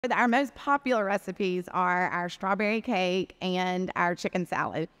Our most popular recipes are our strawberry cake and our chicken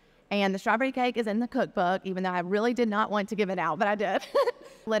salad. And the strawberry cake is in the cookbook, even though I really did not want to give it out, but I did.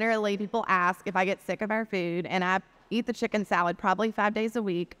 Literally, people ask if I get sick of our food, and I eat the chicken salad probably 5 days a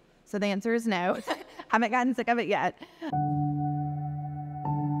week. So the answer is no. I haven't gotten sick of it yet.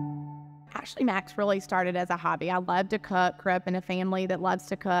 Ashley Max really started as a hobby. I love to cook, grew up in a family that loves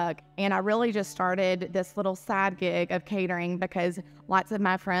to cook, and I really just started this little side gig of catering because lots of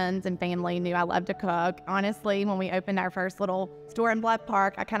my friends and family knew I loved to cook. Honestly, when we opened our first little store in Bluff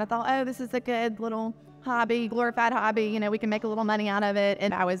Park, I kind of thought, oh, this is a good little hobby, glorified hobby, you know, we can make a little money out of it.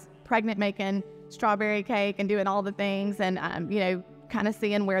 And I was pregnant making strawberry cake and doing all the things and, you know, kind of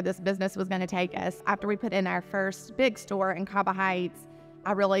seeing where this business was going to take us. After we put in our first big store in Cabo Heights,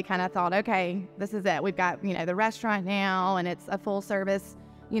 I really kind of thought, okay, this is it. We've got, you know, the restaurant now and it's a full service,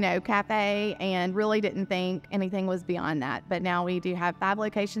 you know, cafe, and really didn't think anything was beyond that. But now we do have 5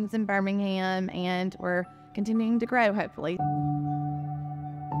 locations in Birmingham and we're continuing to grow, hopefully.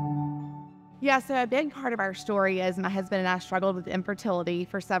 Yeah, so a big part of our story is my husband and I struggled with infertility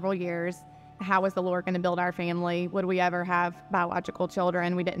for several years. How was the Lord going to build our family? Would we ever have biological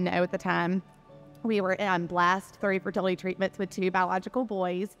children? We didn't know at the time. We were blessed 3 fertility treatments with 2 biological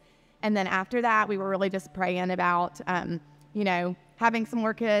boys. And then after that, we were really just praying about, you know, having some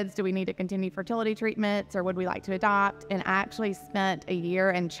more kids. Do we need to continue fertility treatments or would we like to adopt? And I actually spent a year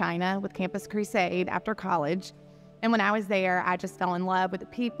in China with Campus Crusade after college. And when I was there, I just fell in love with the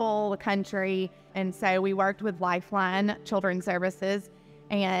people, the country. And so we worked with Lifeline Children's Services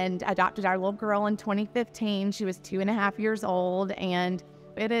and adopted our little girl in 2015. She was 2.5 years old. And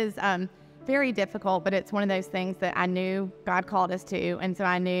it is very difficult, but it's one of those things that I knew God called us to. And so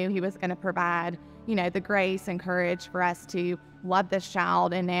I knew He was going to provide, you know, the grace and courage for us to love this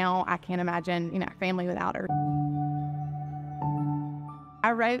child. And now I can't imagine, you know, a family without her.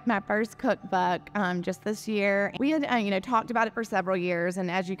 I wrote my first cookbook just this year. We had, you know, talked about it for several years. And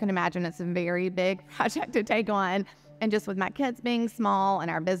as you can imagine, it's a very big project to take on. And just with my kids being small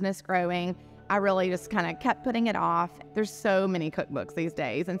and our business growing, I really just kind of kept putting it off. There's so many cookbooks these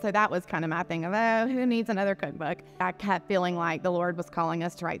days. And so that was kind of my thing of, oh, who needs another cookbook? I kept feeling like the Lord was calling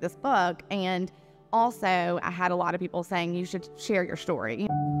us to write this book. And also I had a lot of people saying, you should share your story.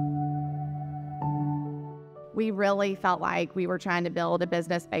 We really felt like we were trying to build a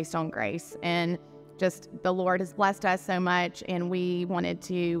business based on grace, and just the Lord has blessed us so much, and we wanted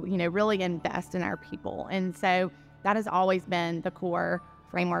to, you know, really invest in our people. And so that has always been the core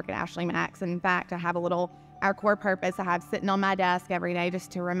framework at Ashley Max. In fact, I have our core purpose I have sitting on my desk every day just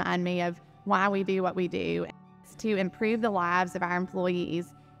to remind me of why we do what we do. It's to improve the lives of our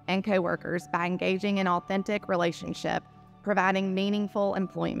employees and coworkers by engaging in authentic relationship, providing meaningful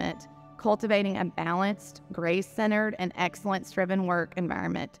employment, cultivating a balanced, grace-centered, and excellence-driven work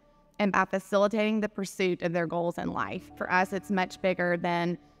environment, and by facilitating the pursuit of their goals in life. For us, it's much bigger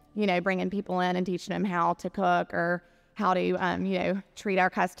than, you know, bringing people in and teaching them how to cook or how to, you know, treat our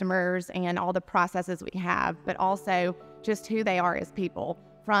customers and all the processes we have, but also just who they are as people,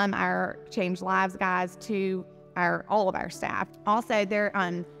 from our Change Lives guys to all of our staff. Also, there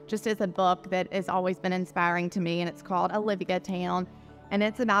just is a book that has always been inspiring to me, and it's called Olivia Town. And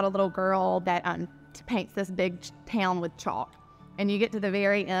it's about a little girl that paints this big town with chalk. And you get to the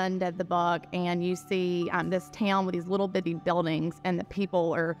very end of the book and you see this town with these little bitty buildings, and the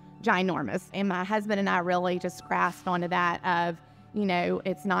people are ginormous. And my husband and I really just grasped onto that of, you know,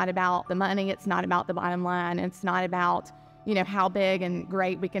 it's not about the money, it's not about the bottom line, it's not about, you know, how big and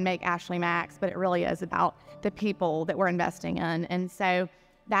great we can make Ashley Max, but it really is about the people that we're investing in. And so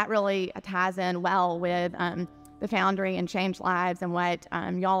that really ties in well with the Foundry and Change Lives and what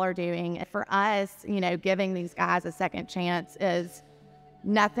y'all are doing. For us, you know, giving these guys a second chance is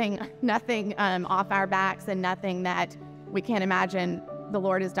nothing off our backs, and nothing that we can't imagine. The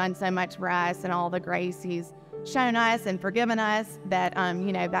Lord has done so much for us, and all the grace He's shown us and forgiven us, that,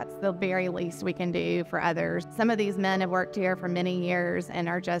 you know, that's the very least we can do for others. Some of these men have worked here for many years and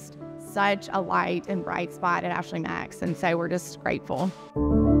are just such a light and bright spot at Ashley Max. And so we're just grateful.